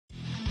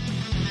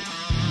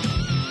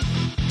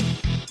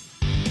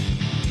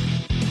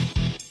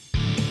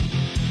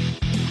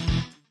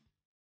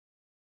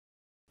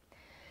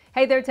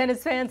Hey there,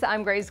 tennis fans.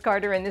 I'm Grace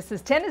Carter, and this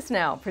is Tennis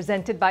Now,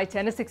 presented by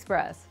Tennis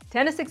Express.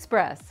 Tennis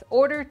Express,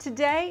 order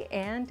today,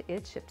 and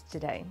it ships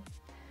today.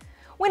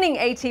 Winning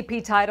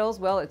ATP titles,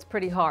 well, it's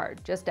pretty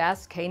hard. Just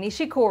ask Kei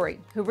Nishikori,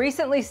 who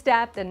recently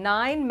snapped a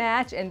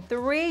 9-match and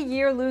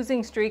 3-year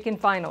losing streak in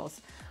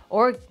finals.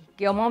 Or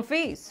Gael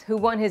Monfils, who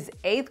won his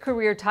 8th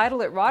career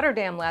title at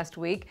Rotterdam last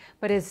week,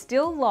 but has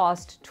still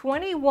lost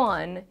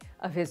 21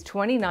 of his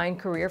 29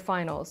 career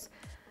finals.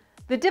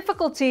 The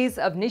difficulties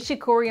of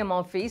Nishikori and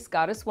Monfils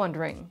got us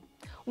wondering,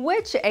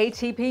 which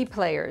ATP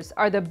players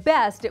are the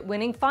best at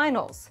winning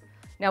finals?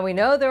 Now, we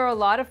know there are a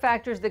lot of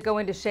factors that go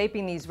into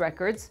shaping these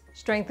records.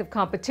 Strength of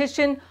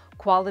competition,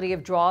 quality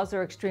of draws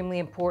are extremely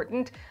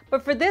important.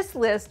 But for this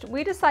list,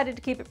 we decided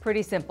to keep it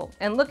pretty simple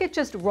and look at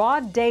just raw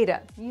data,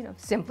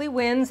 simply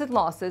wins and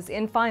losses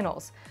in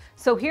finals.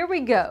 So here we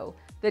go.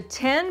 The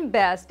 10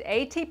 best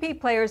ATP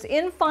players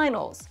in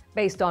finals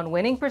based on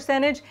winning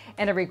percentage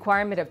and a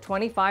requirement of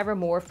 25 or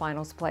more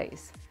finals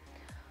plays.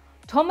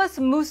 Thomas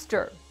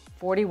Muster,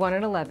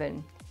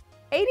 41-11,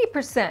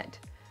 80%.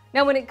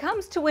 Now, when it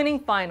comes to winning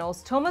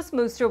finals, Thomas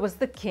Muster was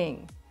the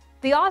king.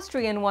 The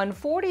Austrian won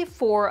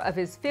 44 of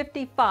his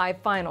 55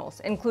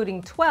 finals,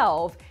 including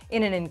 12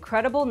 in an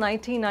incredible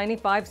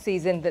 1995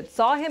 season that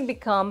saw him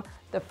become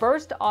the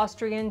first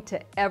Austrian to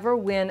ever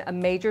win a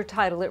major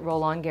title at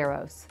Roland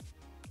Garros.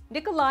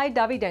 Nikolai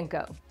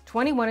Davydenko,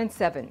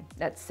 21-7,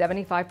 that's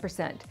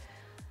 75%.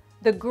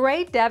 The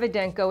great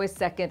Davydenko is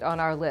second on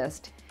our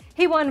list.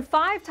 He won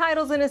 5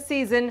 titles in a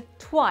season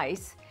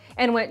twice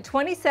and went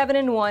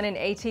 27-1 in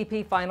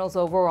ATP finals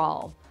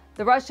overall.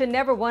 The Russian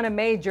never won a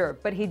major,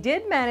 but he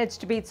did manage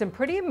to beat some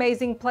pretty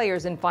amazing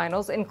players in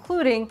finals,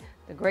 including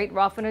the great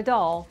Rafa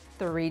Nadal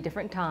 3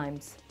 different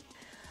times.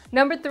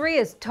 Number 3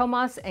 is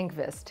Thomas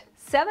Enqvist.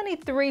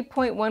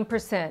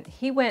 73.1%.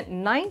 He went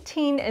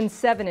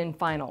 19-7 in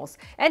finals,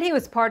 and he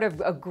was part of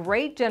a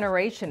great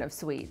generation of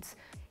Swedes.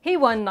 He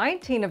won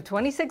 19 of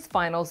 26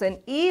 finals and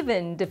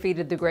even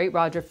defeated the great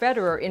Roger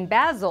Federer in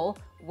Basel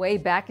way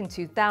back in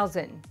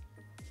 2000.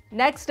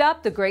 Next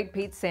up, the great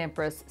Pete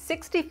Sampras,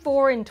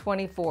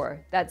 64-24.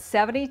 That's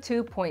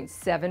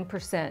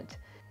 72.7%.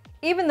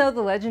 Even though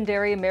the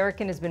legendary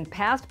American has been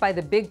passed by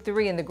the Big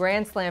Three in the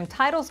Grand Slam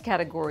titles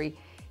category,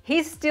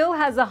 he still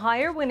has a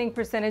higher winning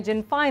percentage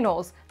in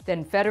finals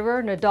than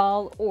Federer,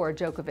 Nadal, or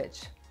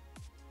Djokovic.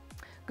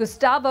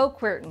 Gustavo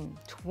Kuerten,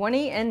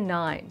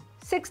 20-9,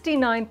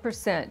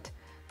 69%.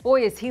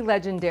 Boy, is he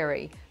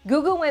legendary.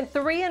 Guga went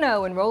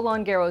 3-0 in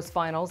Roland Garros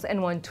finals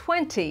and won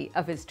 20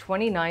 of his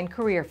 29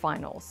 career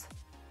finals.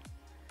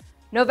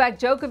 Novak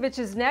Djokovic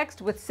is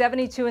next with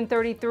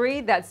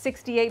 72-33, that's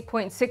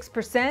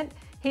 68.6%.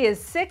 He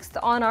is 6th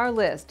on our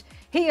list.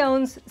 He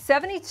owns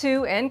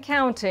 72 and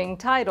counting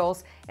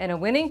titles and a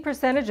winning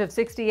percentage of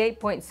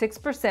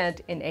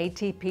 68.6% in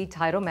ATP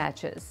title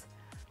matches.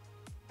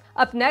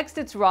 Up next,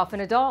 it's Rafa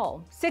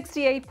Nadal,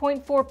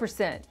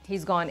 68.4%.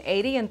 He's gone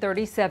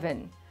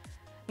 80-37.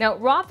 Now,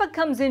 Rafa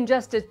comes in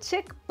just a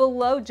tick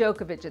below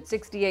Djokovic at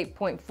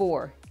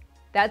 68.4.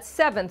 That's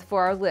 7th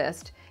for our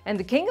list. And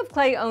the King of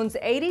Clay owns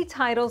 80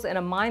 titles and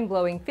a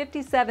mind-blowing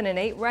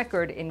 57-8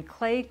 record in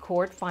clay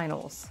court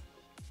finals.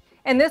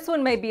 And this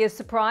one may be a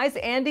surprise,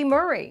 Andy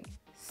Murray,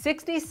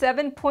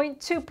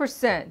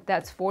 67.2%.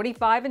 That's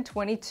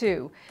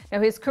 45-22. Now,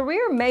 his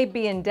career may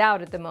be in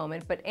doubt at the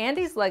moment, but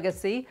Andy's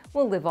legacy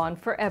will live on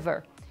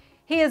forever.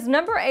 He is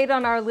number 8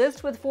 on our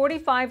list with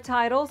 45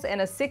 titles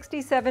and a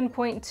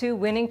 67.2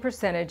 winning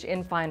percentage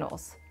in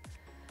finals.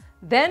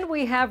 Then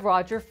we have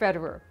Roger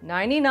Federer,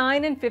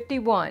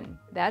 99-51.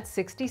 That's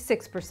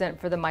 66%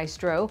 for the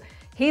Maestro.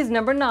 He's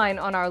number 9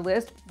 on our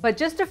list, but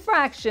just a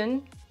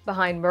fraction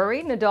behind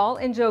Murray, Nadal,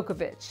 and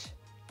Djokovic.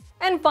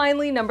 And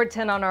finally, number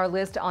 10 on our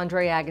list,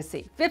 Andre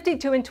Agassi,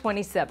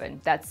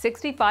 52-27. That's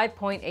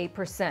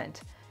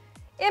 65.8%.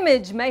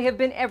 Image may have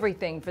been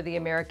everything for the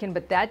American,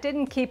 but that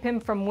didn't keep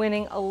him from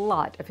winning a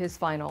lot of his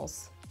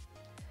finals.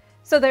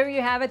 So there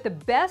you have it, the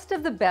best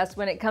of the best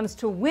when it comes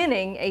to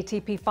winning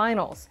ATP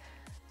finals.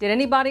 Did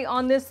anybody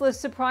on this list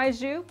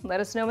surprise you?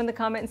 Let us know in the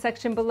comment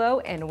section below,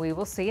 and we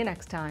will see you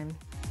next time.